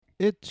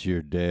It's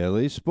your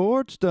daily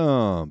sports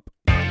dump.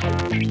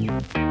 And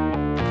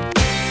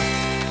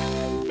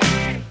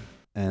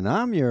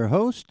I'm your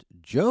host,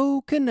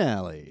 Joe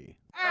Canale.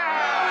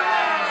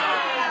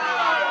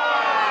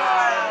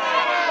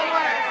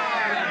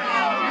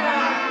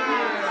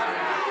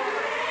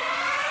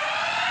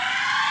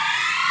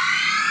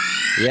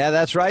 Yeah,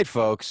 that's right,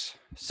 folks.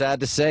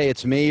 Sad to say,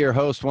 it's me, your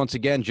host, once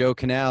again, Joe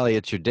Canale.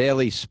 It's your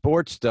daily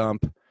sports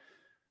dump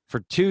for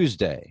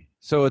Tuesday.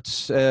 So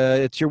it's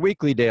your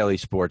weekly daily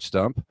sports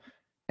dump.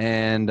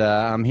 And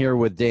I'm here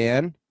with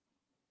Dan,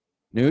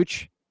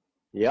 Nooch.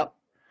 Yep.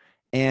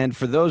 And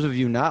for those of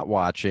you not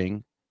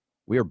watching,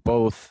 we are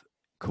both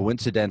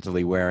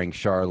coincidentally wearing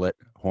Charlotte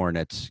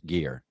Hornets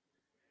gear.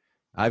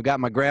 I've got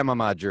my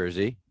grandmama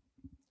jersey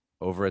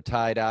over a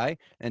tie-dye,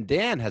 and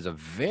Dan has a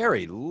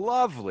very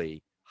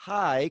lovely,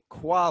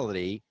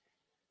 high-quality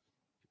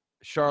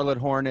Charlotte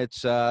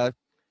Hornets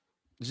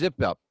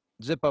zip-up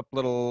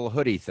little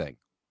hoodie thing.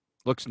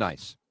 Looks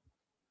nice.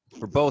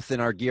 We're both in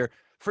our gear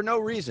for no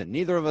reason.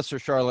 Neither of us are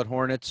Charlotte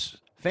Hornets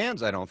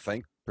fans, I don't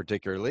think,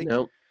 particularly.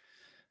 Nope.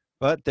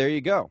 But there you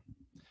go.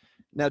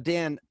 Now,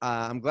 Dan,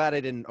 I'm glad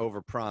I didn't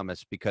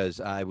overpromise because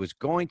I was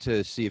going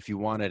to see if you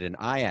wanted an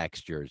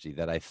Ajax jersey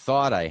that I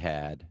thought I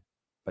had,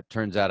 but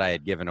turns out I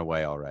had given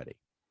away already.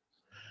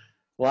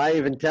 Why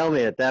even tell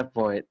me at that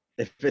point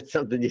if it's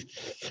something you?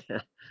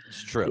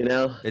 It's true. You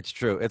know, it's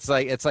true. It's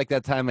like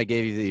that time I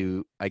gave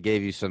you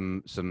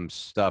some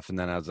stuff, and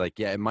then I was like,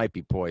 yeah, it might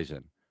be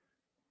poison.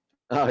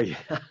 Oh yeah.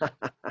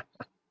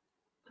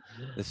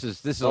 This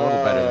is a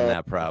little better than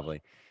that,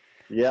 probably.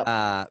 Yep.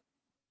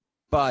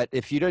 But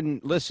if you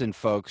didn't listen,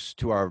 folks,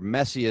 to our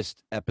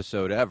messiest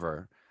episode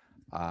ever,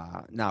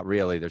 not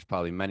really. There's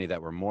probably many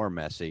that were more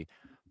messy.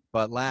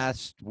 But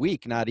last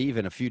week, not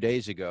even a few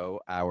days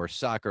ago, our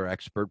soccer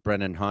expert,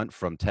 Brendan Hunt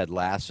from Ted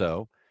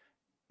Lasso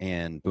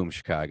and Boom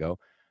Chicago,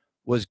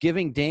 was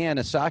giving Dan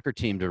a soccer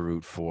team to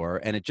root for.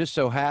 And it just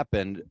so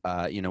happened,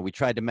 we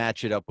tried to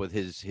match it up with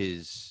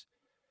his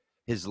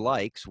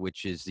likes,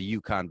 which is the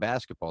UConn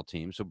basketball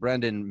team. So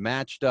Brendan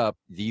matched up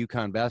the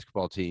UConn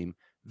basketball team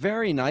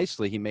very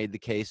nicely. He made the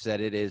case that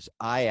it is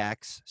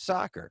Ajax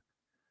soccer,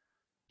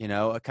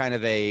 a kind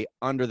of a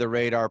under the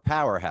radar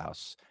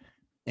powerhouse.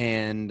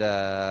 And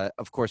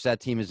of course, that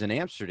team is in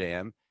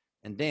Amsterdam.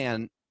 And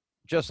Dan,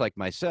 just like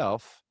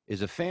myself,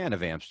 is a fan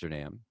of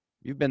Amsterdam.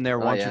 You've been there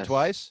once or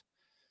twice?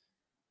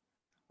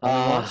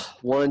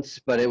 Once,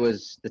 but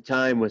the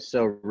time was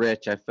so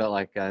rich, I felt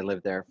like I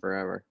lived there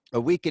forever.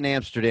 A week in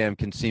Amsterdam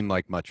can seem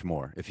like much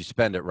more if you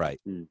spend it right.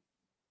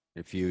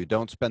 If you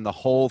don't spend the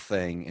whole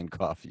thing in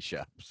coffee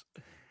shops.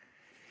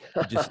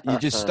 You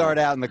just start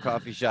out in the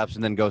coffee shops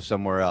and then go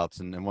somewhere else.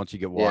 And then once you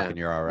get walking,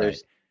 you're all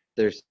right.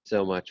 There's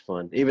so much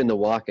fun. Even the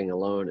walking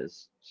alone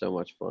is so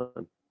much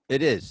fun.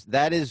 It is.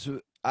 That is,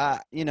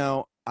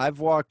 I've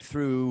walked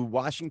through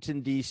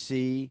Washington,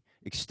 D.C.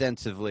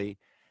 extensively,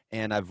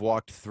 and I've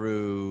walked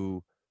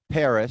through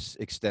Paris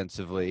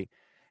extensively,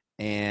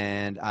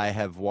 and I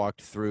have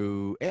walked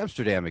through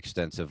Amsterdam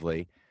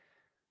extensively,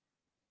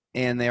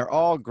 and they're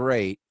all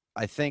great.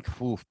 I think,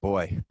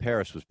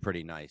 Paris was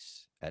pretty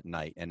nice at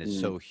night, and it's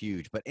so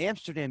huge. But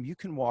Amsterdam, you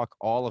can walk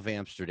all of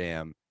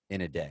Amsterdam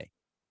in a day.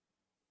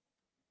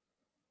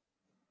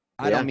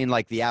 I don't mean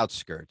like the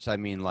outskirts. I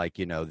mean like,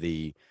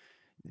 the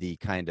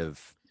kind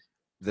of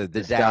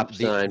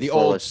the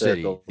old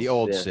city,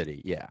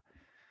 city. Yeah.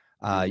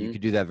 You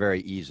could do that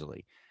very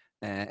easily.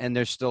 And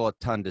there's still a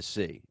ton to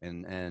see.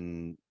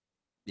 And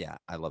yeah,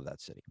 I love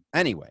that city.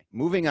 Anyway,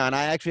 moving on.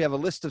 I actually have a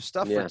list of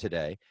stuff for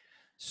today.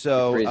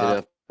 So freezing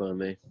up on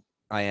me.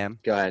 I am.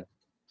 Go ahead.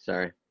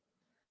 Sorry.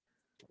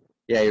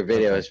 Yeah, your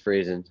video is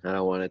freezing. I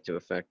don't want it to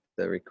affect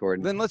the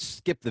recording. Then let's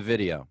skip the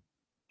video.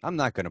 I'm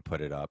not going to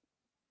put it up.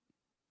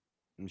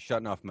 I'm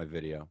shutting off my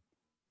video.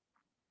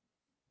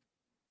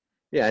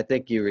 Yeah, I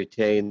think you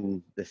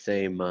retain the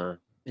same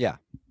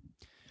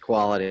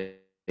quality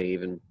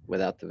even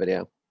without the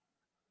video.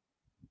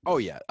 Oh,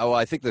 yeah. Oh,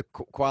 I think the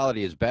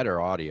quality is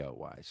better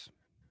audio-wise.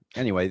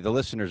 Anyway, the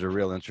listeners are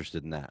real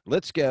interested in that.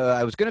 Let's go.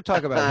 I was going to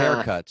talk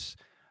about haircuts,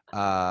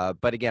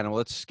 but again,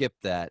 let's skip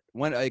that.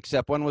 When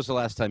was the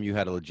last time you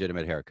had a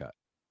legitimate haircut?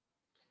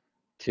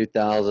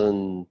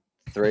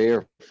 2003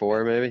 or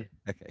 4, maybe.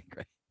 Okay,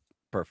 great.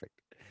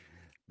 Perfect.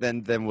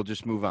 Then we'll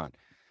just move on.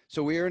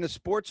 So we are in a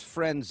sports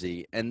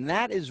frenzy, and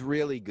that is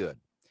really good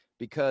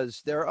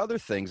because there are other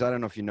things. I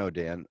don't know if you know,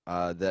 Dan,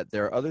 that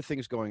there are other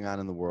things going on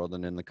in the world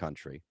and in the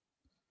country.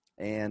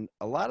 And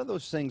a lot of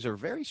those things are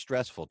very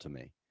stressful to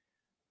me.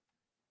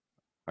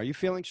 Are you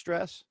feeling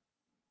stress?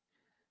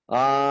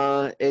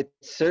 It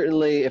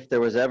certainly, if there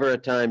was ever a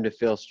time to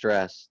feel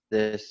stress,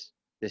 this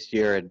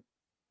year had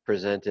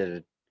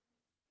presented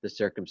the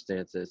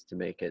circumstances to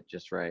make it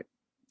just right.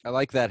 I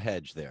like that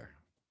hedge there.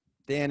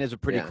 Dan is a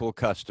pretty cool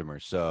customer,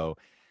 so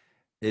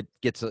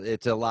it's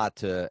a lot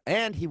to,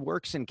 and he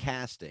works in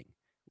casting,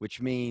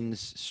 which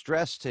means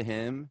stress to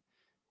him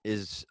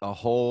is a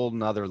whole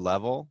nother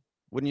level.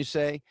 Wouldn't you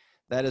say?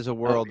 That is a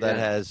world that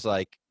has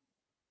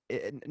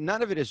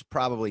none of it is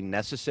probably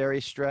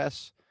necessary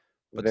stress,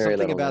 but Very something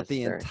little about the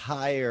necessary.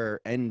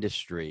 entire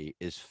industry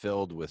is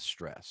filled with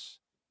stress.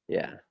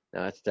 Yeah,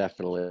 no, it's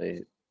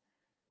definitely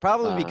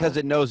Probably uh, because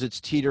it knows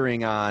it's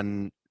teetering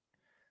on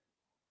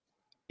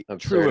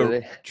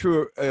absurdity.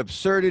 true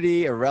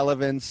absurdity,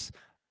 irrelevance.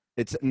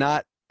 It's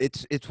not.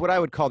 It's what I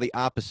would call the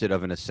opposite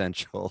of an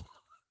essential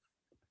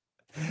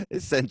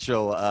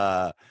essential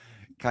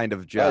kind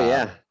of Oh job,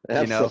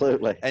 yeah, you know,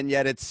 absolutely. and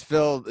yet it's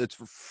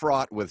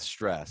fraught with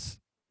stress.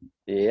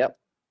 Yep.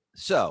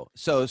 So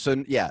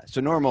yeah,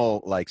 so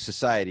normal like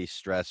society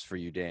stress for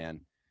you,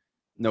 Dan,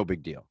 no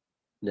big deal.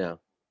 No,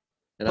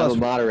 and I'm a Plus,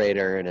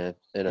 moderator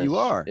you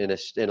are in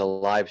a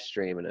live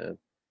stream in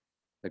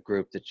a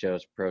group that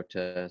shows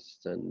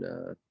protests and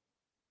schedule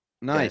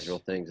nice.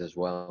 things as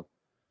well.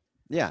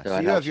 Yeah, So so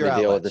it you have helps your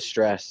me deal with the outlets.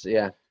 stress.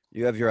 Yeah.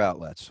 You have your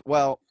outlets.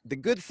 Well, the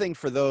good thing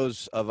for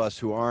those of us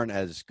who aren't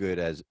as good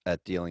as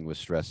at dealing with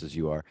stress as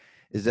you are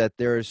is that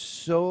there is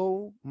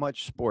so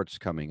much sports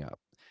coming up.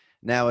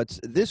 Now, it's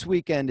this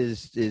weekend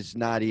is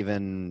not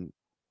even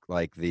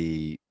like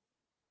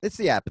it's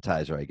the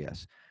appetizer, I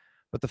guess.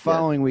 But the Yeah.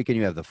 following weekend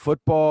you have the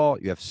football,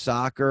 you have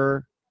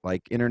soccer,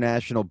 like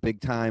international big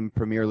time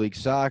Premier League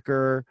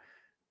soccer,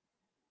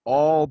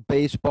 all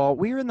baseball.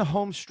 We're in the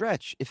home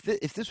stretch. If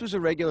this was a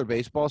regular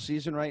baseball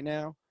season right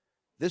now,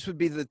 this would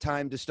be the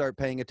time to start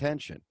paying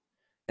attention.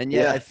 And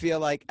yet Yeah.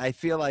 I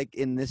feel like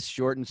in this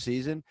shortened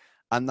season,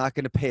 I'm not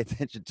going to pay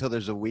attention until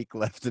there's a week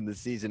left in the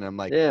season. I'm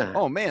like, Yeah.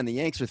 oh man, the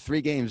Yanks are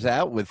 3 games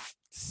out with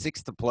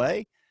 6 to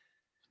play.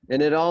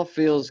 And it all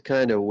feels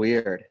kind of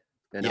weird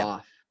and Yep.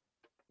 off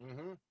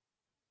Mm-hmm.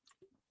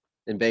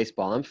 in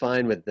baseball. I'm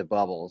fine with the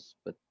bubbles,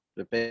 but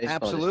the baseball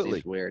just seems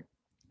Absolutely. weird.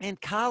 And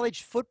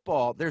college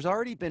football, there's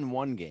already been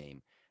one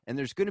game, and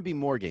there's going to be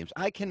more games.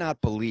 I can't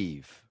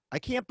believe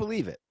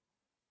it.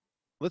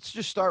 Let's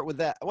just start with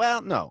that.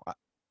 Well, no.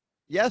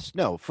 Yes,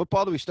 no.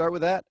 Football, do we start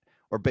with that?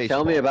 Or Tell me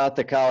baseball? about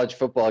the college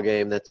football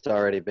game that's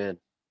already been.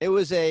 It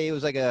was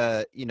like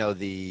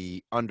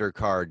the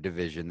undercard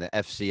division, the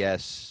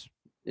FCS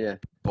Yeah.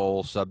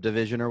 bowl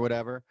subdivision or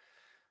whatever.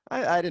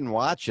 I didn't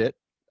watch it.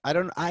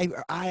 I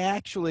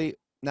actually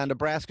now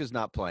Nebraska's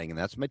not playing, and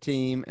that's my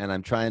team, and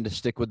I'm trying to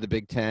stick with the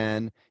Big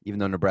Ten, even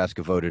though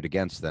Nebraska voted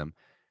against them,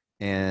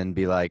 and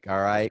be like, all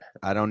right,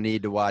 I don't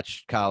need to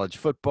watch college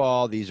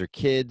football. These are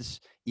kids,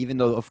 even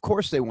though of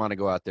course they want to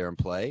go out there and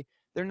play.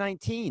 They're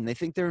 19. They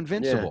think they're Yeah.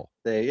 invincible.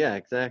 Yeah, They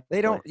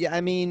exactly. don't. Yeah,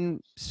 I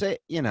mean,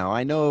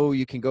 I know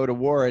you can go to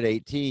war at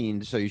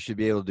 18, so you should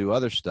be able to do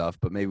other stuff,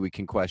 but maybe we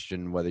can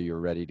question whether you're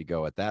ready to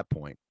go at that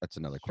point. That's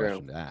another It's true.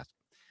 question to ask.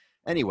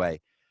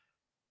 Anyway,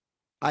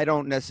 I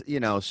don't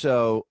necessarily,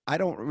 so I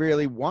don't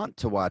really want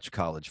to watch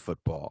college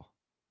football.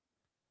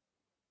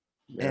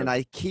 Yeah. And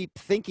I keep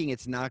thinking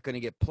it's not going to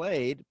get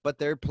played, but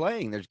they're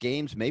playing. There's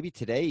games maybe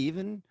today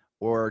even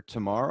or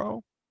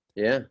tomorrow.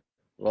 Yeah.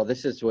 Well,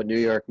 this is what New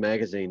York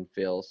Magazine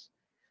feels.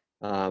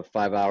 5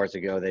 hours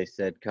ago, they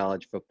said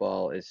college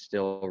football is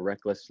still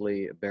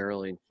recklessly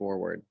barreling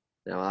forward.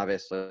 Now,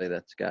 obviously,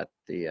 that's got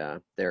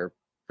their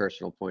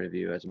personal point of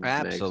view as a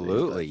magazine, but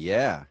Absolutely,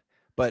 yeah.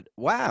 But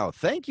wow,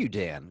 thank you,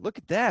 Dan. Look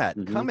at that.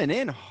 hmm Coming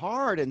in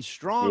hard and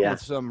strong yeah.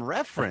 with some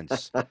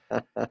reference.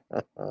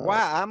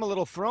 Wow, I'm a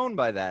little thrown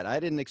by that.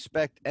 I didn't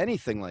expect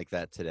anything like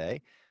that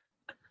today.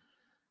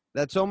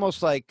 That's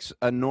almost like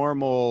a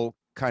normal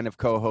kind of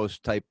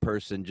co-host type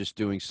person just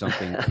doing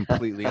something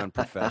completely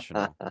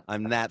unprofessional.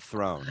 I'm that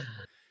thrown.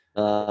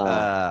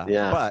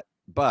 Yeah.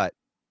 But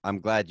I'm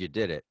glad you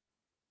did it.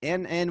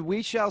 And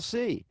we shall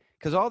see.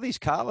 Because all these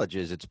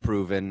colleges, it's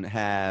proven,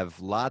 have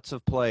lots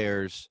of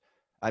players.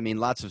 I mean,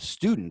 lots of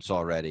students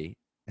already.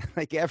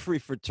 Like every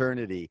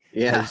fraternity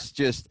Yeah.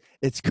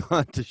 it's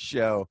gone to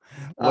show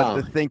what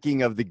the Oh,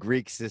 thinking of the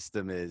Greek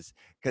system is.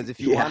 Because if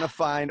you yeah. want to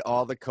find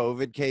all the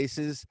COVID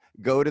cases,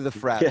 go to the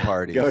frat Yeah. Go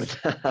parties.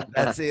 to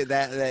That's it.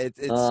 It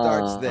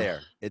starts uh,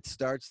 there. It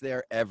starts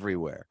there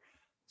everywhere.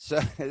 So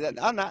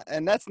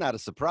and that's not a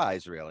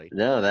surprise, really.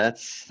 no,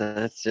 that's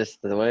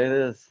just the way it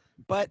is.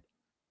 But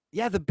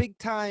yeah, the big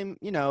time,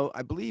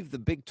 I believe the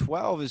Big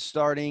 12 is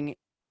starting.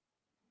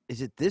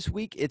 Is it this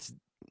week?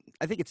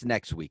 I think it's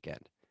next weekend.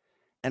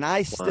 And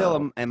I still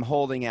Wow. am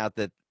holding out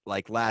that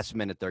like last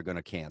minute they're going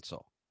to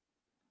cancel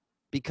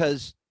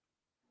because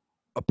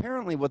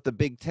apparently what the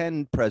Big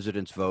Ten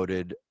presidents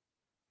voted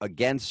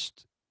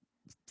against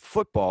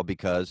football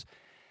because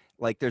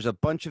like there's a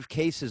bunch of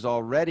cases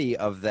already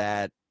of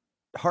that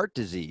heart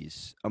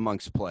disease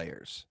amongst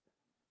players.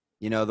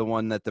 The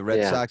one that the Red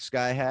Yeah. Sox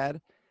guy had.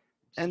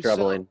 It's And so,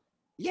 troubling.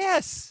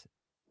 yes,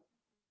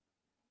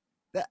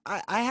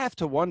 I have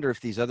to wonder if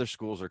these other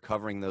schools are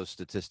covering those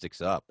statistics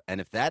up.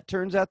 And if that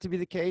turns out to be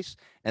the case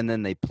and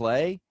then they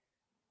play,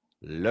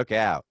 look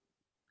out.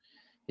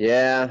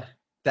 Yeah.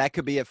 That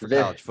could be it for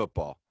Very, college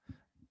football.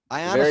 I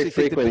very honestly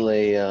think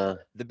frequently,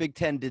 the Big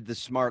Ten did the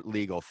smart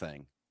legal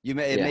thing. It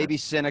may yeah. be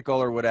cynical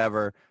or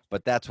whatever,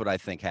 but that's what I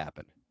think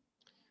happened.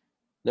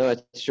 No,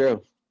 it's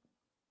true.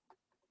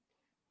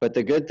 But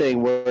the good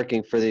thing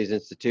working for these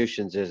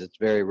institutions is it's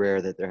very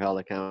rare that they're held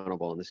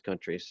accountable in this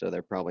country. So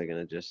they're probably going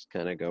to just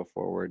kind of go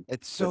forward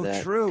It's with so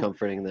that, true.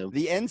 comforting them.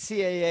 The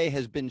NCAA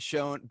has been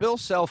shown. Bill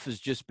Self has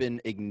just been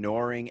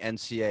ignoring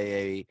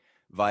NCAA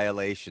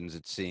violations.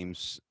 It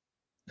seems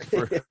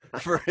for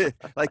for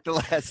like the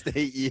last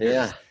 8 years.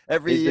 Yeah.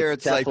 Every He's the year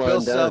it's like Bill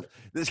Teflon Self. Don.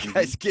 This Mhm.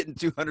 guy's getting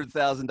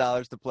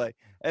 $200,000 to play,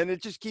 and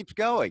it just keeps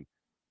going.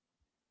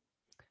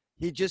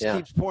 He just Yeah.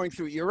 keeps pouring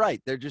through. You're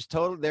right. They're just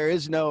total. There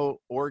is no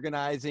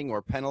organizing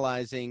or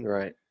penalizing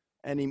Right.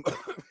 any,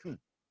 Well,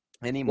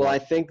 anymore. I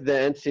think the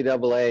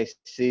NCAA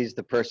sees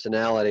the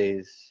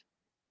personalities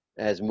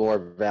as more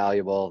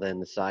valuable than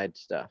the side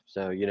stuff.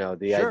 So,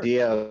 the Sure,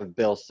 idea of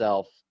Bill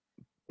Self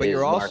but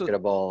you're is also.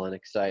 marketable and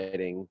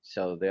exciting.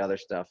 So the other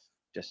stuff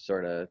just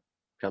sort of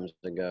comes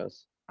and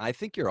goes. I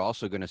think you're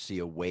also going to see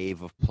a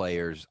wave of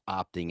players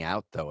opting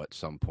out, though, at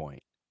some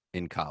point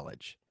in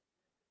college.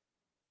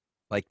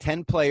 Like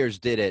 10 players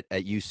did it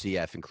at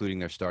UCF, including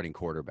their starting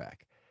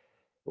quarterback.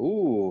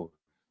 Ooh,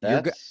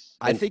 You're go- that's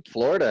I in think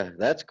Florida.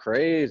 That's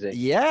crazy.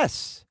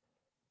 yes,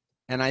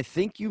 and I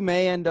think you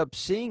may end up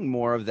seeing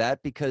more of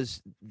that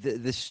because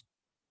this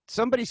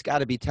somebody's got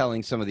to be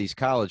telling some of these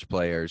college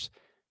players,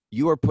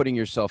 you are putting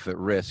yourself at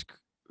risk.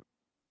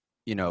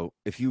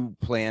 If you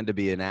plan to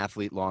be an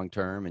athlete long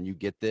term and you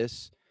get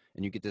this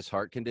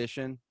heart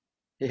condition.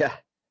 Yeah,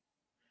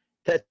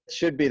 that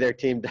should be their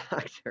team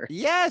doctor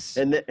Yes,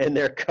 and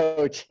their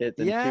coaches and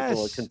people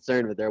yes,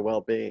 concerned with their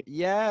well-being.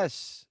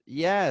 yes,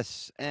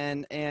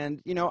 and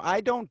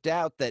I don't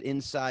doubt that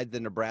inside the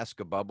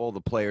Nebraska bubble,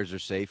 the players are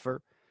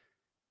safer.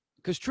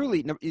 Because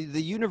truly,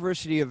 the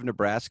University of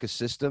Nebraska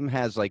system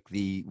has like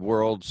the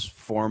world's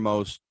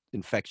foremost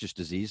infectious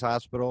disease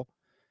hospital.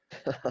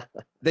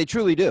 They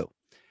truly do.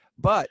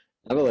 But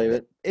I believe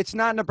it. it's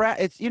not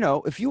Nebraska. It's,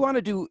 if you want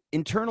to do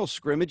internal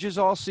scrimmages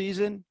all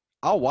season,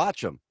 I'll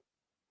watch them.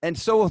 And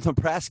so will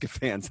Nebraska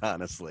fans,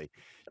 honestly.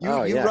 You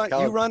Oh you yeah, run you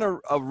college. run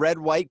a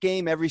red-white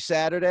game every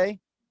Saturday,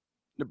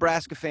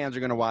 Nebraska fans are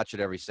going to watch it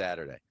every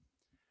Saturday.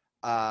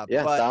 Yeah,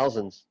 But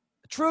thousands.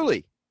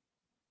 truly,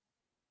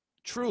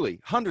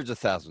 hundreds of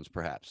thousands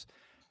perhaps.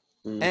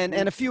 And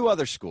Hmm. a few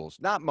other schools,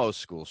 not most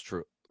schools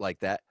true like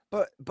that.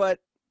 But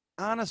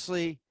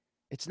honestly,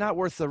 it's not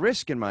worth the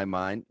risk in my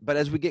mind. But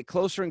as we get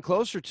closer and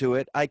closer to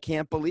it, I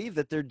can't believe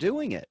that they're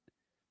doing it.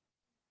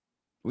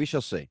 We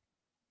shall see.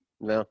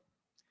 No,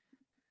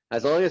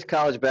 as long as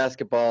college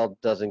basketball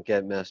doesn't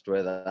get messed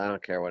with, I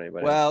don't care what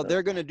anybody else Well, does.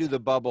 they're going to do the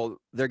bubble.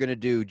 They're going to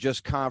do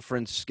just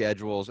conference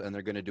schedules, and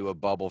they're going to do a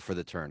bubble for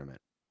the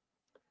tournament.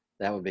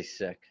 That would be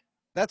sick.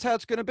 That's how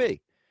it's going to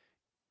be.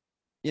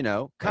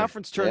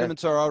 Conference Yeah.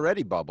 tournaments are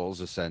already bubbles,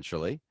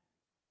 essentially.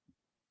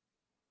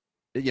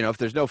 If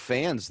there's no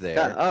fans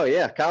there, Oh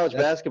yeah, college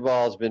that's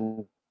basketball has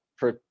been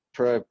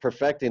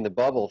perfecting the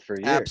bubble for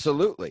years.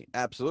 absolutely,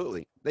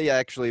 absolutely. They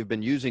actually have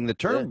been using the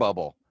Yeah. term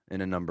bubble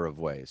in a number of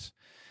ways.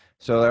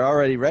 So they're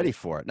already Yeah. ready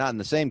for it. Not in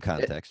the same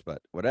context,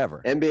 but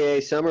whatever.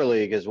 NBA Summer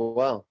League as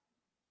well.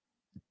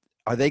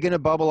 Are they going to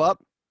bubble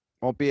up?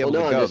 Won't be Well, able to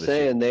no, I'm go just this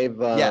year.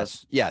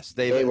 saying Yes,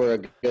 they they've were a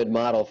good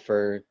model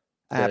for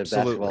the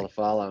basketball absolutely. to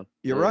follow.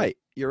 You're right.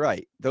 You're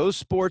right. Those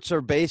sports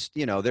are based,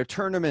 they're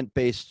tournament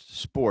based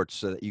sports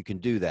so that you can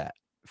do that.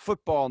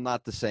 Football,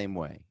 not the same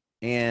way.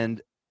 And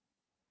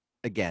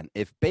again,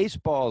 if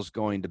baseball is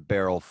going to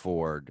barrel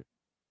forward,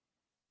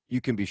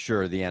 you can be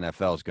sure the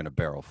NFL is going to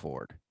barrel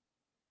forward.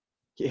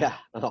 Yeah.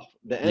 Oh,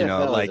 the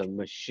NFL is a Like,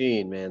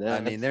 machine, man. I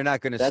mean, they're not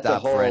going to That's a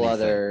stop for whole anything.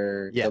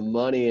 other Yeah. the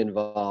money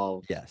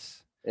involved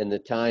Yes. and the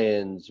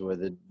tie-ins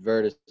with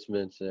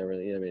advertisements and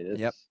everything. I mean,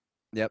 Yep.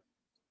 Yep.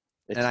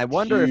 And it's I huge.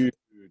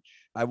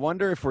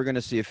 wonder if we're going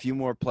to see a few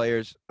more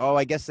players. Oh,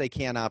 I guess they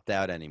can't opt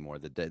out anymore.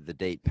 The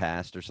date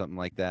passed or something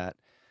like that.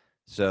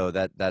 So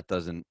that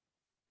doesn't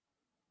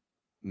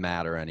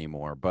matter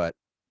anymore. But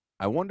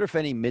I wonder if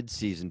any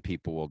midseason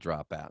people will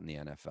drop out in the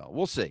NFL.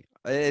 We'll see.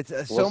 It's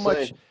We'll so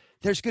much. see.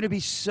 There's going to be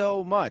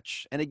so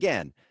much. And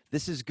again,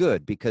 this is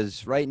good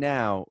because right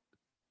now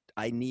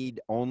I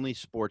need only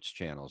sports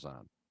channels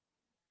on.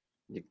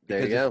 There you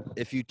Because go.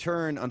 if you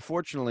turn,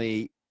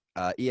 unfortunately,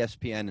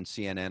 ESPN and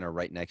CNN are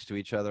right next to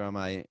each other on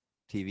my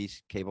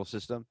TV cable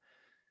system.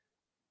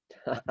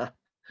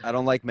 I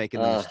don't like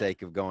making the uh,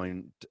 mistake of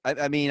going.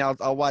 I mean,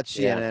 I'll watch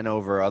yeah, CNN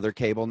over other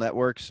cable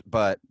networks,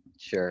 but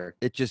sure.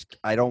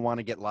 I don't want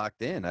to get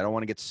locked in. I don't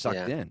want to get sucked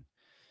Yeah. in.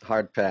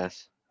 Hard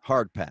pass.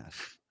 Hard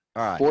pass.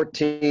 All right.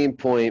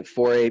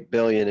 14.48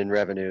 billion in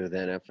revenue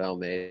the NFL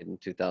made in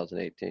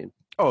 2018.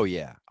 Oh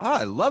yeah. Oh,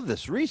 I love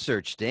this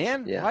research,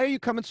 Dan. Yeah. Why are you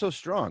coming so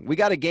strong? We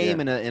got a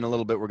game Yeah. in a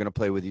little bit. We're going to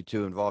play with you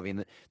too, involving.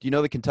 Do you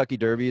know the Kentucky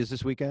Derby is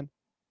this weekend?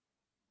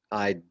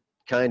 I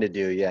kind of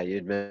do. Yeah,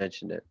 you'd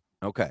mentioned it.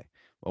 Okay.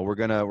 Well, we're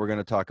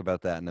gonna talk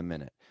about that in a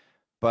minute.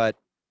 But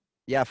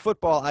yeah,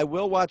 football. I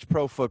will watch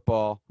pro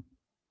football.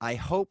 I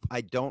hope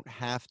I don't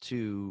have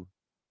to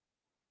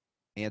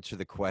answer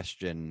the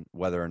question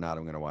whether or not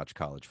I'm going to watch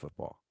college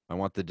football. I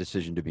want the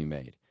decision to be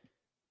made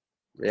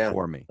Yeah,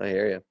 for me. I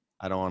hear you.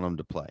 I don't want them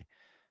to play.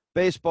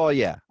 Baseball,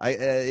 yeah.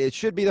 It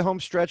should be the home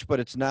stretch, but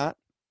it's not.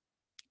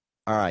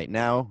 All right.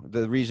 Now,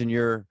 the reason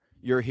you're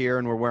here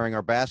and we're wearing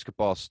our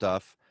basketball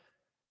stuff,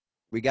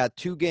 we got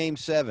 2 game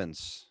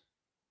 7s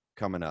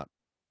coming up.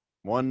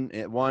 One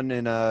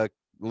in a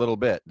little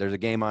bit. There's a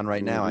game on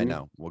right now, I Mm-hmm.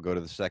 know. We'll go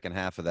to the second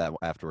half of that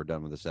after we're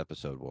done with this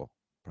episode. We'll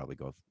probably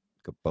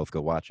both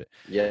go watch it.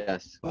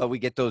 Yes. But we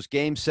get those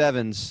game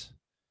 7s.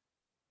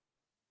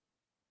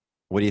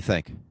 What do you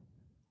think?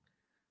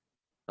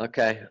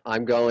 Okay.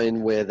 I'm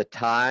going with a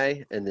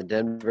tie in the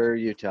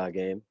Denver-Utah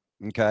game.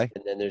 Okay.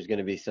 And then there's going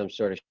to be some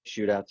sort of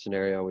shootout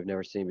scenario we've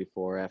never seen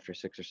before after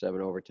 6 or 7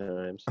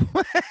 overtimes.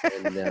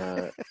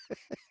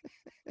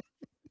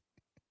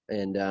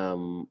 And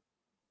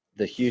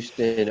the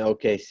Houston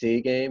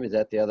OKC game, is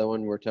that the other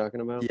one we're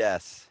talking about?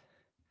 Yes.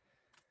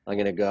 I'm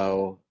going to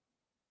go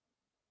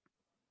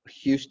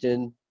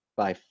Houston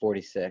by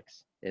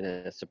 46 in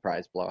a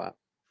surprise blowout.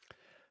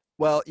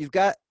 Well, you've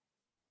got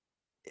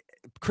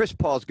Chris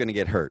Paul's going to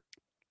get hurt.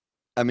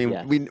 I mean,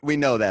 Yes. we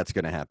know that's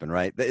going to happen,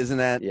 right? Isn't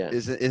that Yeah.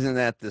 isn't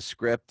that the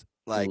script?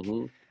 Like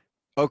Mm-hmm.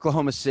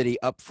 Oklahoma City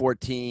up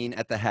 14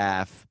 at the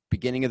half,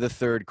 beginning of the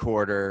third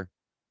quarter,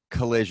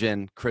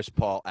 collision, Chris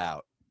Paul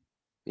out.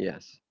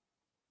 Yes.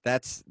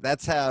 That's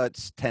how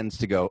it tends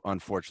to go,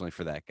 unfortunately,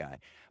 for that guy.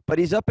 But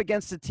he's up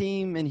against a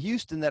team in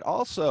Houston that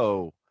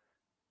also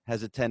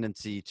has a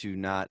tendency to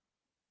not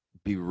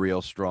be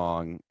real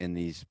strong in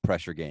these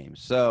pressure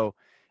games. So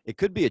it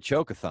could be a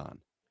choke-a-thon.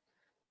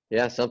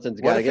 Yeah,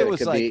 something's What got to if give. it It was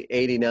could like be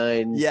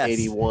 89, yes,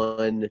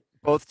 81.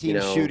 both You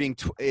teams know, shooting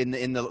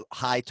in the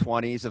high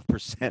 20s of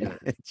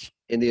percentage?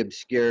 in the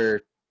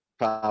obscure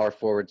power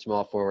forward,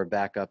 small forward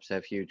backups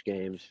have huge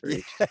games for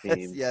each Yes, team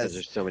because yes.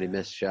 there's so many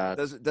missed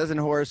shots. Doesn't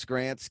Horace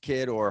Grant's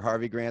kid or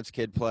Harvey Grant's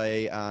kid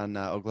play on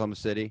Oklahoma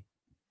City?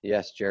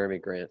 Yes, Jeremy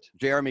Grant.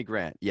 Jeremy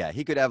Grant. Yeah,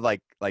 he could have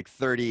like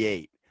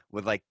 38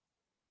 with like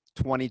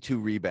 22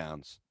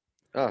 rebounds.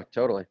 Oh,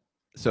 totally.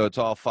 So it's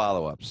all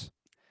follow-ups.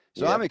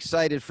 So I'm Yep.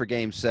 excited for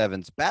game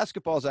 7s.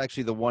 Basketball is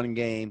actually the one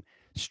game,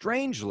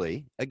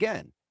 strangely,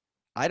 again,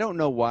 I don't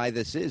know why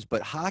this is,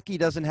 but hockey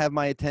doesn't have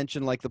my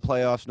attention like the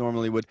playoffs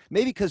normally would.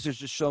 Maybe because there's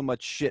just so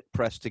much shit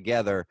pressed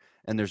together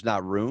and there's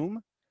not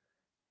room.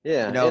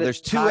 Yeah, You know, and there's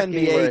it's 2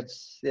 hockey where NBA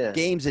it's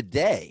games a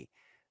day.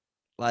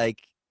 Like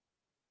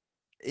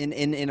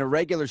in a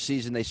regular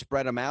season, they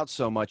spread them out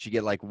so much, you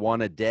get like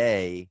one a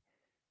day.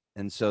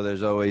 And so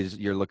there's always,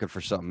 you're looking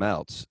for something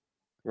else.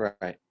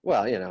 right.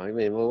 Well, I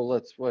mean,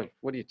 what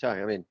are you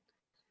talking? I mean,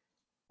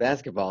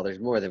 basketball. There's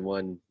more than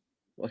one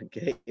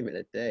game in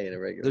a day in a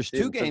regular There's 2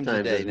 season. games a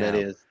Sometimes day as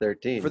many now. as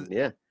 13.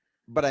 Yeah.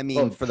 But I Well,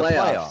 mean, for the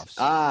playoffs. playoffs.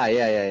 Ah,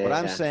 yeah. What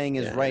I'm saying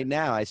is yeah. right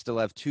now, I still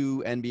have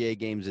 2 NBA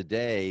games a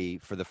day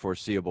for the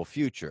foreseeable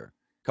future.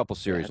 A couple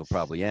series will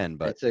probably end,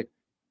 but it's a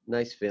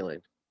nice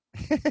feeling.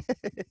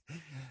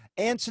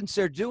 and since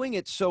they're doing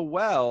it so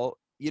well,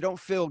 you don't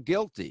feel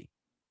guilty.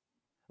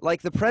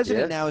 Like the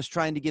president now is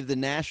trying to give the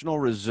national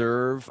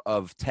reserve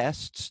of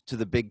tests to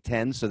the Big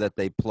Ten so that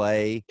they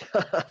play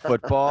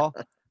football.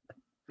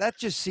 That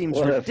just seems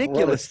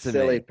ridiculous to me.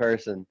 What a silly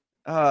person.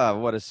 Ah,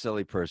 what a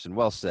silly person.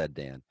 Well said,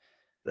 Dan.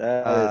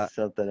 That is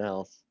something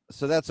else.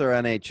 So that's our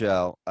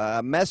NHL.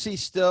 Messi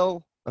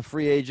still a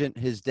free agent.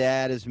 His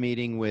dad is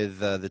meeting with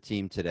the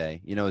team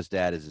today. You know, his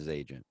dad is his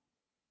agent.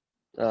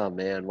 Oh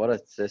man, what a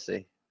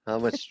sissy! How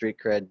much street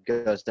cred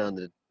goes down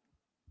the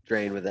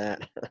drain with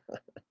that?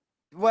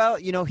 Well,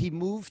 you know, he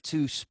moved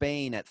to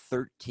Spain at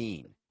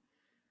 13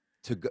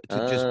 to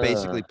just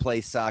basically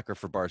play soccer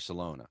for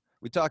Barcelona.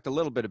 We talked a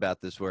little bit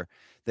about this where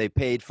they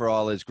paid for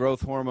all his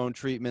growth hormone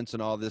treatments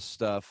and all this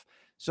stuff.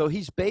 So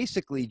he's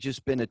basically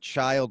just been a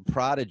child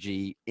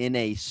prodigy in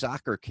a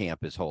soccer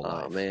camp his whole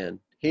life. Oh man,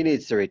 he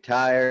needs to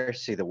retire,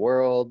 see the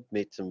world,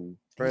 meet some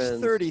friends. He's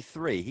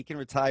 33. He can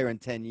retire in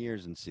 10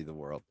 years and see the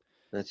world.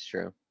 That's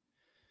true.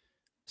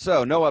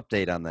 So no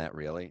update on that,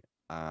 really.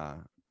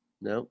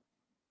 No.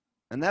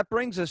 And that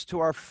brings us to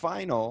our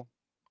final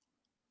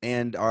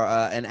and our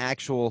an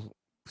actual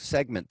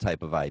segment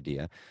type of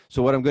idea.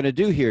 So what I'm going to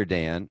do here,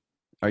 Dan,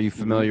 are you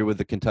familiar with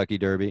the Kentucky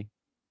Derby?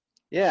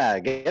 Yeah,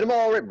 get them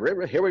all.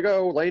 Here we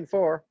go, lane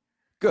 4.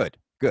 Good.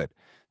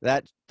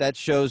 That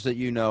shows that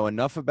you know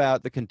enough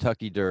about the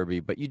Kentucky Derby,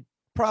 but you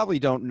probably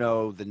don't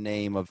know the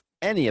name of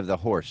any of the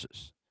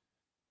horses.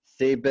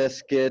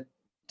 Seabiscuit,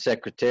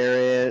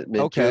 Secretariat,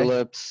 Mint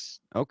Juleps.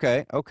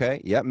 Okay.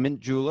 Yep, Mint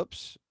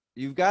Juleps.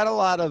 You've got a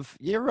lot of,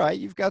 you're right,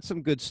 you've got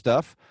some good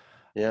stuff.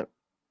 Yep.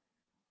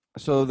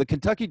 So the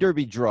Kentucky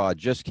Derby draw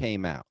just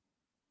came out,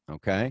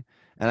 okay?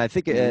 And I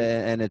think,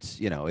 and it's,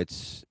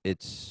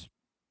 it's,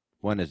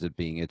 when is it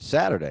being? It's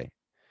Saturday,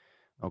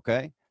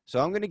 okay? So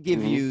I'm going to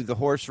give you the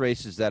horse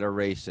races that are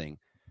racing.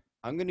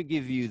 I'm going to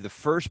give you the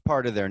first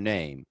part of their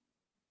name,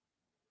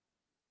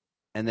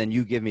 and then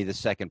you give me the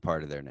second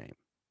part of their name.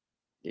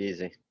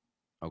 Easy.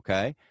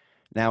 Okay?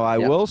 Now, I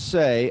will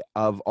say,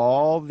 of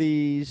all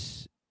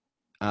these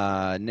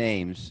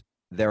names,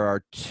 there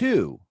are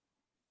 2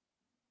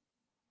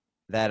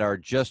 that are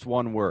just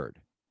one word.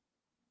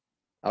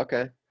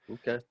 Okay.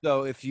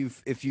 So if you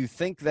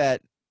think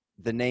that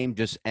the name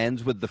just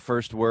ends with the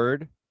first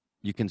word,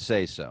 you can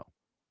say so.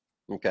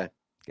 Okay.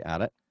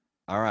 Got it?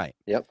 All right.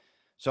 Yep.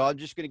 So I'm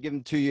just going to give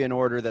them to you in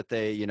order that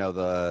they,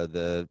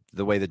 the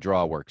way the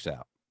draw works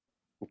out.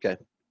 Okay.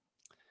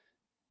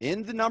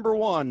 In the number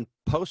 1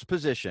 post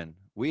position,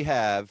 we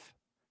have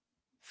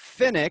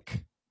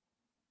Finnick,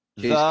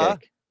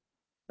 Cheesecake.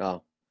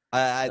 Oh.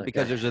 because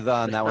Okay. there's a the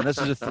on that one. This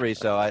is a 3,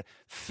 so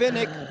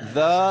Finnick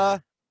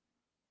the.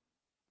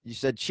 You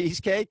said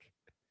cheesecake?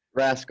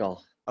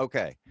 Rascal.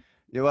 Okay.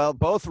 Yeah, well,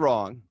 both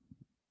wrong.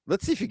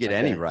 Let's see if you get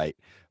any Okay. right.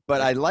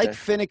 But I like Okay.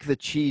 Finnick the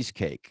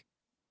cheesecake.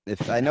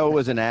 If I know it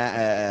was an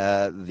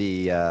accident,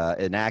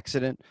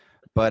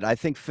 but I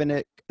think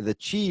Finnick the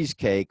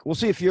cheesecake. We'll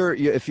see if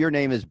your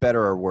name is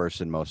better or worse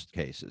in most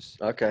cases.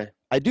 Okay.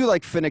 I do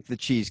like Finnick the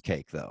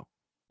cheesecake, though.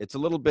 It's a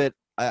little bit.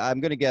 I'm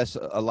going to guess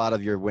a lot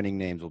of your winning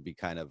names will be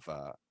kind of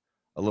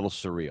a little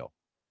surreal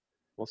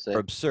We'll see. or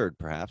absurd,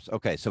 perhaps.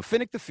 Okay, so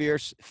Finnick the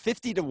Fierce,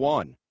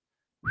 50-1.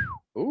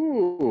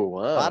 Ooh,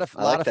 wow. A lot of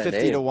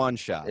 50-1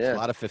 shots. Yeah. A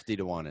lot of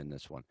 50-1 in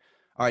this one.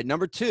 All right,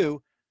 number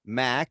 2,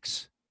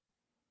 Max.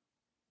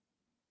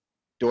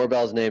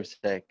 Doorbell's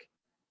namesake.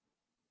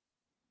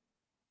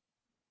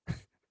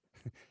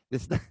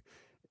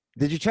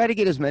 Did you try to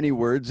get as many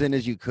words in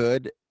as you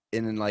could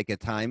in like a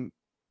time?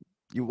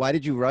 Why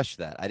did you rush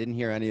that? I didn't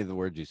hear any of the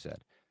words you said.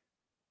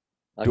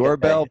 Okay.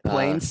 Doorbell,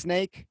 plane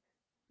snake.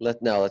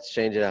 Let's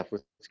change it up.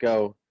 Let's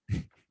go.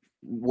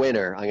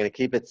 Winner. I'm going to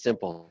keep it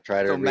simple.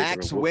 Try to. So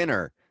Max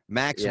Winner.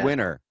 Max Yeah.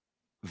 Winner.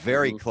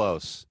 Very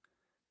close.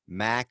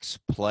 Max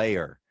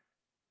Player.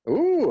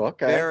 Ooh,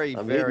 okay. Very,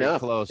 I'm very heating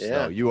up. close,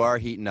 though. You are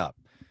heating up.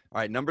 All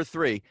right, number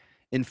 3,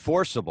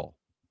 Enforceable.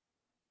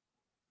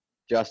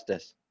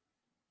 Justice.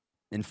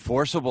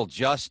 Enforceable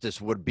Justice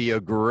would be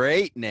a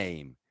great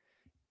name.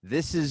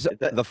 This is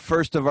the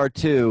first of our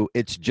 2.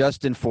 It's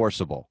just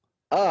Enforceable.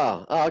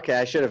 Oh, okay.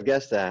 I should have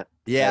guessed that.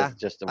 Yeah,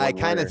 just I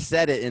kind of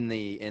said it in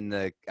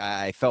the.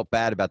 I felt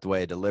bad about the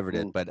way I delivered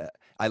it, but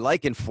I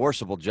like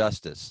Enforceable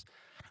Justice.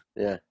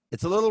 Yeah,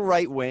 it's a little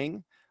right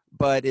wing,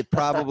 but it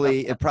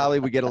probably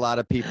would get a lot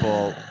of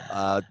people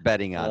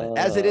betting on it.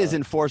 As it is,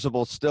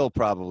 Enforceable still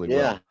probably will.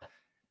 Yeah,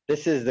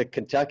 this is the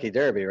Kentucky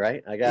Derby,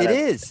 right? It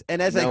is,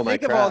 and as I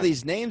think of all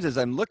these names, as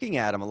I'm looking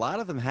at them, a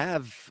lot of them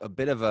have a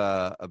bit of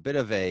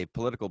a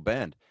political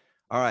bend.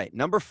 All right,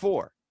 number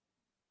 4,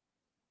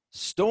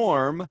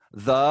 Storm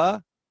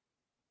the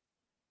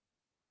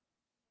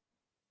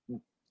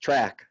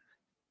Track.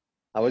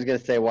 I was going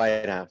to say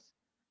White House.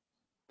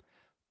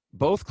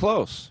 Both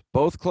close.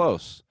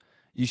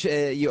 You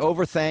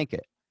overthink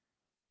it.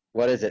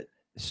 What is it?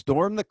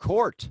 Storm the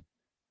Court.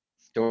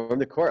 Storm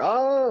the Court.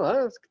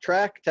 Oh,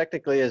 track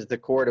technically is the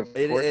court of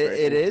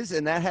it is,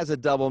 and that has a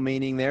double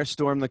meaning there.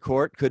 Storm the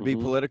Court could be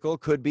political,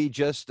 could be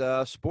just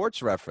a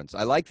sports reference.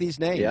 I like these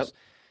names. Yep.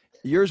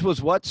 Yours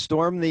was what?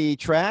 Storm the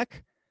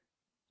Track?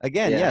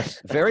 Again,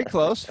 yes. Very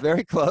close,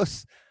 very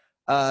close.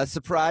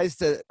 Surprised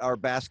that our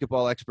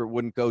basketball expert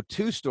wouldn't go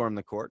to Storm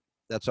the Court.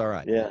 That's all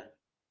right. Yeah.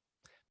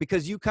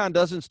 Because UConn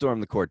doesn't storm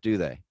the court, do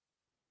they?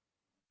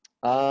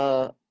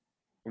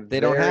 They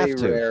don't have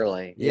to.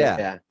 Rarely.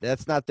 Yeah.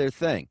 That's not their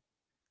thing.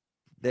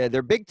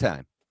 They're big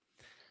time.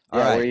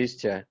 All right. We're used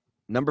to it.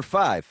 Number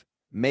 5,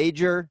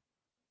 Major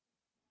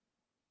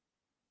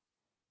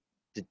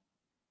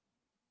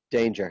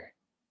Danger.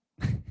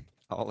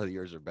 All of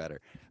yours are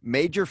better.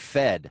 Major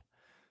Fed.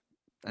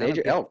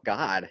 Oh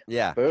God.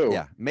 Yeah. Boo.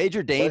 Yeah.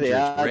 Major Danger. What are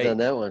the odds great on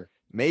that one?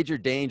 Major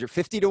Danger.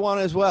 50-1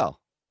 as well.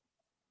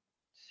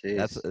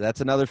 Jeez.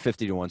 That's another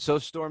 50-1. So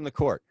Storm the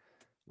Court.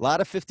 A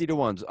lot of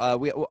 50-1s.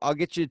 I'll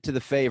get you to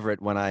the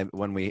favorite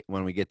when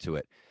we get to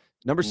it.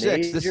 Number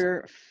 6.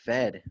 Major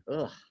Fed.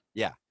 Ugh.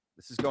 Yeah.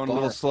 This is going a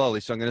little slowly,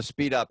 so I'm going to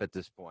speed up at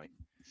this point.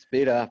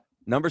 Speed up.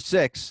 Number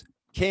 6,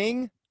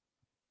 King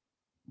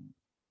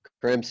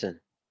Crimson.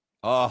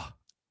 Oh,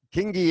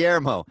 King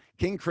Guillermo.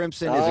 King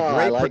Crimson is a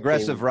great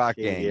progressive rock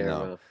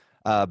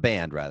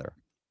band, rather.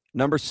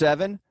 Number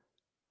 7,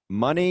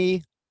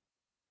 Money.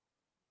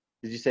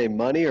 Did you say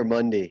Money or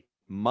Monday?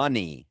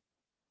 Money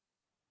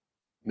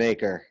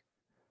Maker.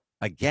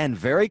 Again,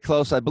 very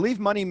close. I believe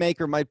Money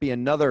Maker might be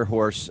another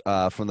horse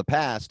from the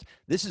past.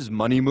 This is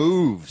Money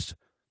Moves.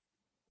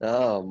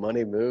 Oh,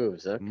 Money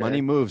Moves. Okay.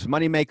 Money Moves.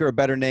 Money Maker, a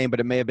better name, but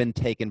it may have been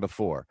taken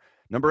before.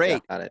 Number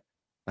 8. Got it.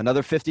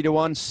 Another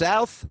 50-1.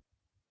 South.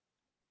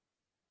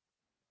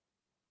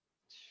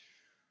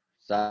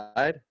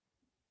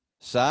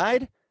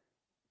 Side.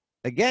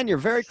 Again, you're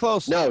very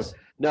close.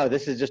 No,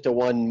 this is just a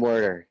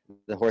one-worder.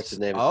 The horse's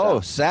name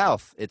is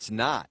South. It's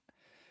not.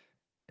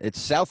 It's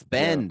South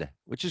Bend,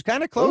 which is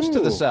kind of close to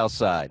the South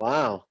Side.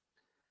 Wow.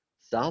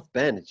 South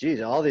Bend.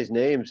 Geez, all these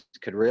names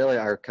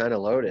are kind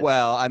of loaded.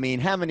 Well, I mean,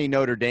 how many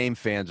Notre Dame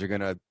fans are going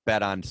to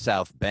bet on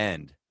South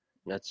Bend?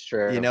 That's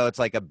true. It's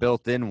like a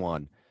built-in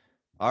one.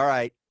 All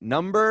right.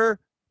 Number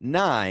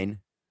 9,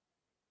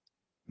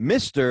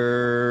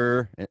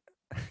 Mr.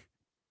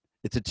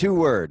 It's a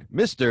 2-word.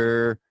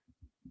 Mr.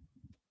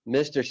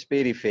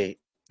 Speedy Feet.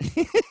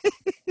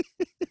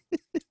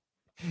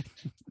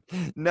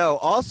 No,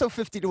 also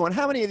 50-1.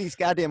 How many of these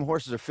goddamn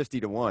horses are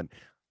 50-1?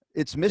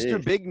 It's Mr.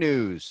 Jeez. Big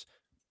News.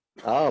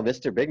 Oh,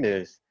 Mr. Big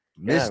News.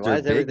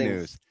 Mr. Big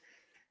News.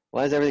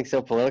 Why is everything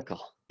so political?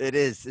 It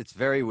is. It's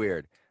very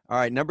weird. All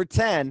right, number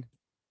 10.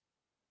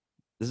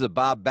 This is a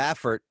Bob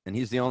Baffert, and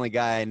he's the only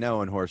guy I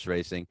know in horse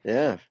racing.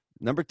 Yeah.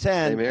 Number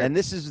Same 10, here. and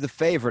this is the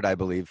favorite, I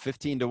believe,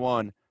 15 to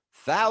 1,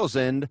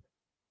 1,000.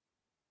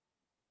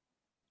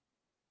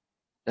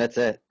 That's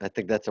it. I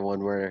think that's a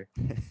one-worder.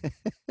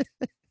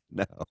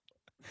 No.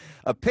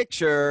 A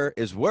picture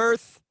is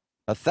worth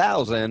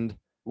 1,000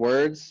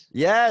 words.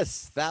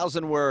 Yes,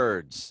 1,000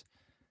 words.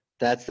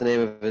 That's the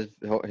name of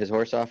his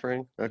horse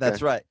offering. Okay.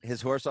 That's right.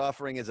 His horse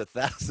offering is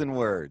 1,000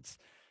 words.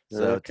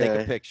 So take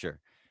a picture.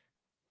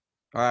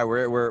 All right,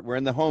 we're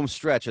in the home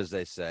stretch, as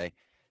they say.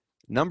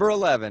 Number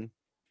 11.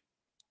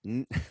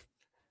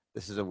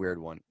 This is a weird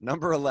one.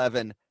 Number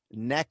 11,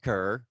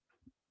 Necker.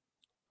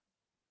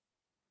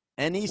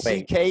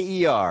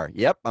 Necker.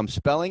 Yep, I'm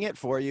spelling it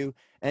for you.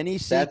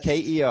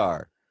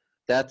 Necker.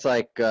 That's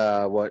like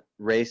what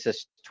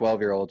racist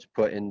 12-year-olds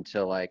put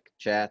into like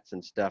chats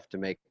and stuff to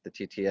make the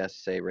TTS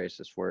say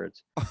racist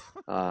words.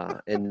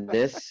 In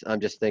this, I'm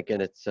just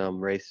thinking it's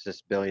some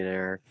racist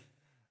billionaire.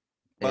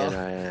 Well,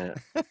 and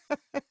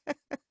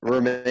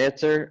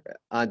romancer.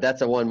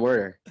 That's a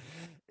one-worder.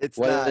 It's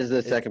what not. Is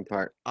the second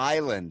part?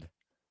 Island.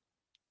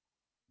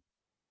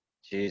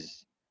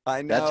 Jeez.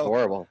 I know. That's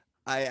horrible.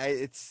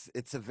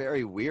 It's a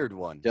very weird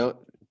one. Don't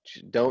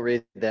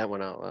read that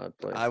one out loud,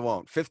 please. I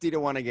won't. 50 to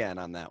 1 again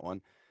on that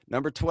one.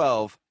 Number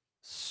 12,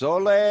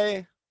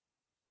 Sole.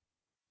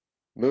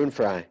 Moon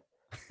fry.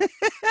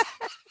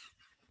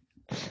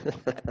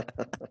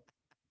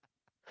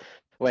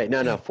 Wait,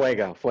 no,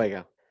 fuego.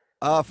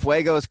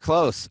 Fuego is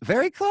close.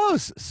 Very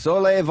close.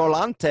 Sole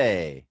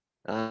Volante.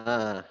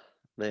 Ah,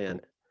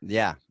 man.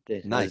 Yeah,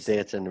 nice. I was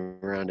dancing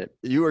around it.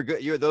 You were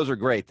good. Those are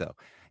great, though.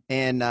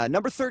 And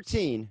number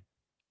 13,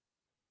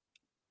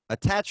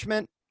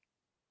 attachment.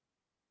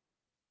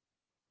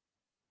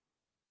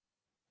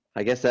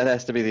 I guess that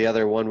has to be the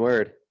other one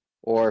word.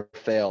 Or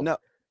failed.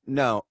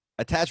 No.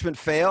 Attachment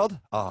failed?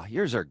 Oh,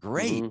 yours are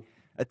great. Mm-hmm.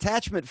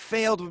 Attachment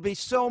failed would be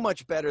so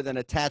much better than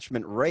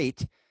attachment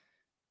rate.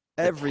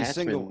 Every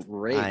single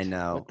rate. I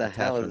know. What the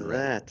hell is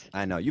that?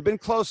 I know. You've been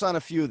close on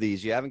a few of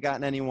these. You haven't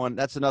gotten anyone.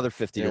 That's another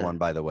 50 to 1,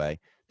 by the way.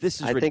 This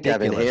is ridiculous. I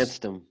think I've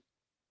enhanced them.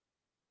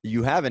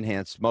 You have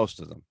enhanced most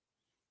of them.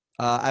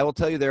 I will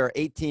tell you there are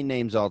 18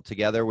 names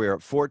altogether. We're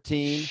at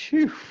 14.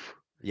 Phew.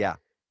 Yeah,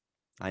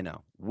 I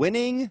know.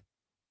 Winning.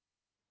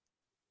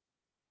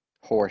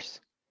 Horse.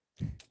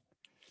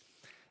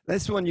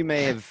 This one you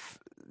may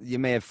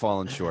have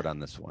fallen short on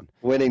this one.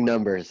 Winning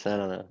numbers. I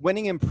don't know.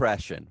 Winning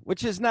impression,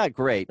 which is not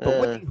great, but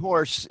winning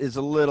horse is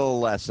a little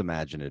less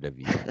imaginative.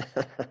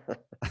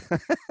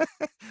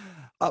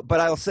 But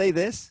I'll say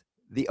this: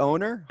 the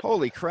owner,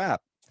 holy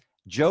crap,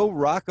 Joe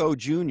Rocco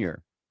Jr.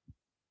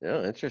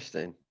 Oh,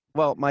 interesting.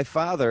 Well, my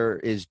father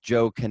is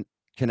Joe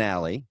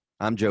Canale.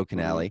 I'm Joe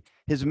Canale. Mm-hmm.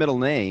 His middle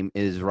name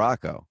is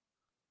Rocco.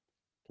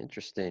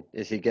 Interesting.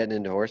 Is he getting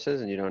into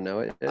horses and you don't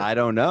know it yet? I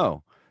don't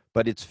know,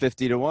 but it's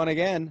 50 to 1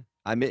 again.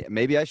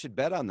 Maybe I should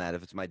bet on that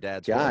if it's my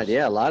dad's horse.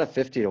 Yeah, a lot of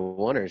 50 to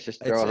 1ers.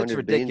 Just throw 100 it's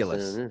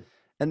ridiculous. beans.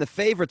 And the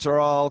favorites are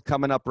all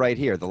coming up right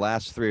here. The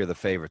last three are the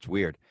favorites.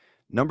 Weird.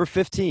 Number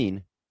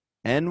 15,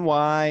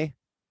 NY.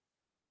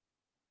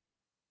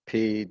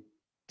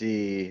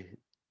 PD.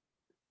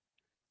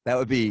 That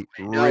would be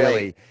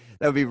really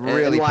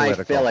NY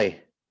political.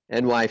 Philly.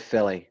 NY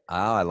Philly.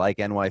 Oh, I like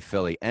NY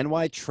Philly.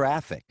 NY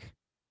Traffic.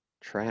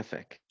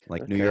 Traffic.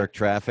 Like New York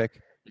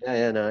traffic?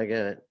 Yeah, no, I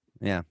get it.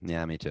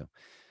 Yeah, me too.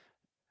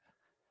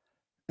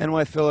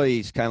 NY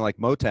Philly's kind of like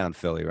Motown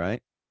Philly,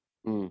 right?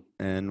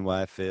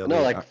 NY Philly.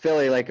 No, like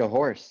Philly, like a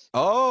horse.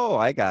 Oh,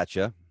 I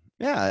gotcha.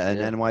 Yeah,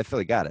 and NY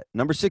Philly, got it.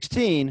 Number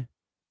 16,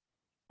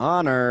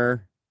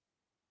 Honor.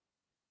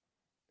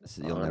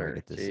 You'll never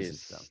get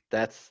this.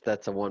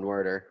 That's a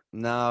one-worder.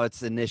 No,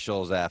 it's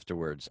initials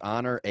afterwards.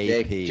 Honor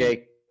AP.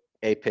 Jake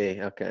AP.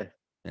 Okay.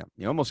 Yeah,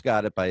 you almost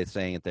got it by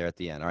saying it there at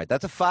the end. All right,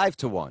 that's a 5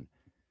 to 1.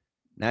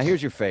 Now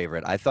here's your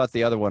favorite. I thought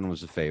the other one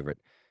was a favorite.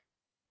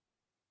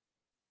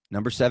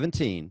 Number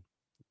 17.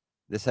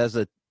 This has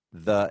a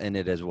the in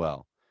it as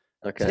well.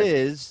 Okay.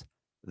 Tis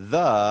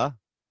the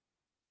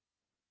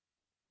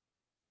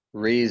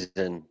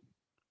reason.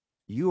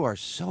 You are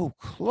so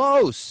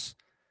close.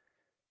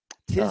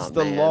 Tis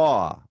the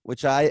law,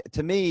 which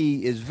to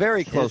me is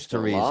very close to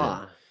reason.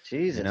 Law.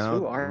 Jesus,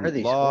 who are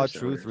these law,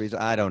 truth, reason?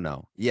 I don't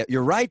know. Yeah,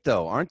 you're right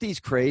though. Aren't these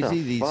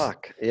crazy?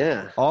 Fuck.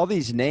 Yeah. All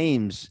these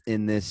names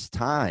in this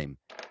time.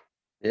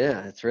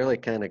 Yeah, it's really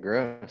kind of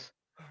gross.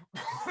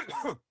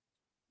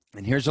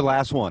 And here's the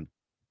last one.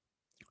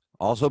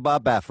 Also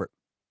Bob Baffert.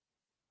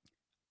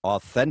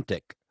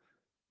 Authentic.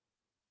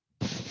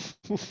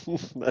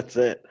 That's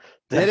it.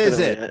 That is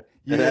it.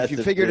 If you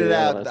figured it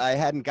out, I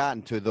hadn't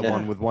gotten to the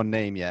one with one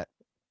name yet.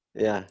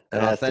 Yeah,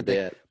 that has to be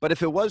it. But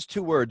if it was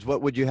 2 words,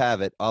 what would you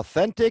have it?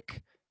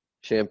 Authentic?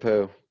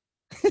 Shampoo.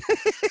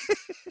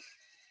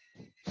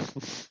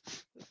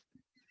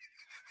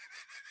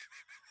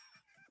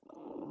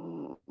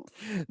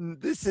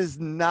 This is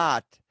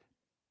not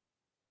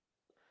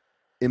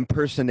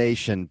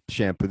impersonation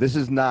shampoo. This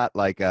is not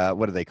like,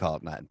 what do they call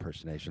it? Not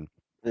impersonation.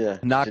 Yeah.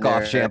 Knockoff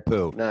Generic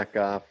shampoo.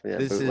 knockoff. Yeah.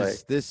 Bootleg.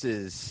 This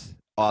is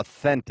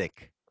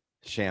authentic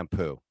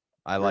shampoo.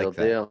 I Real like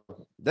that. deal.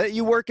 That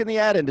you work in the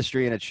ad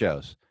industry and it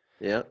shows.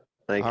 Yeah.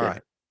 Thank All you.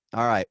 right.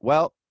 All right.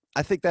 Well,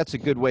 I think that's a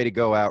good way to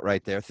go out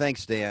right there.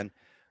 Thanks, Dan.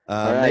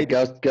 All right. Maybe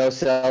Go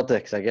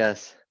Celtics, I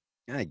guess.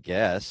 I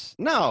guess.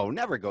 No,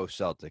 never go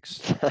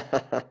Celtics.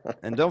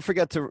 And don't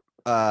forget to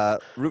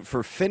root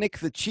for Finnick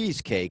the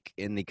Cheesecake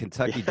in the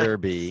Kentucky Yeah.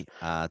 Derby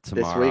This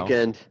tomorrow.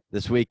 weekend.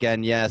 This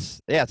weekend,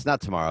 yes. Yeah, it's not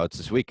tomorrow. It's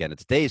this weekend.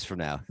 It's days from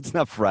now. It's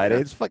not Friday.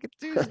 Yeah. It's fucking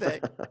Tuesday.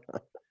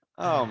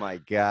 Oh, my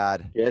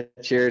God.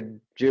 Get your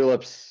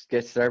juleps.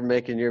 Start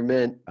making your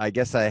mint. I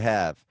guess I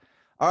have.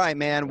 All right,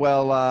 man.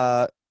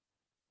 Well,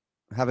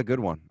 have a good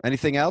one.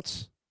 Anything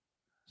else?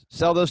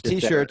 Sell those Just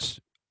T-shirts.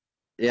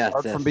 Yes.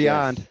 Art Yes. from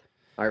Beyond. Yes.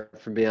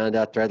 Art from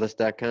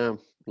Beyond.threadless.com.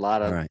 A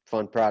lot All of right.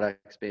 fun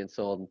products being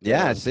sold.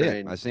 Yeah, I see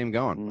it. I see him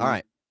going. All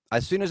right.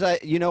 As soon as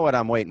you know what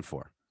I'm waiting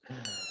for.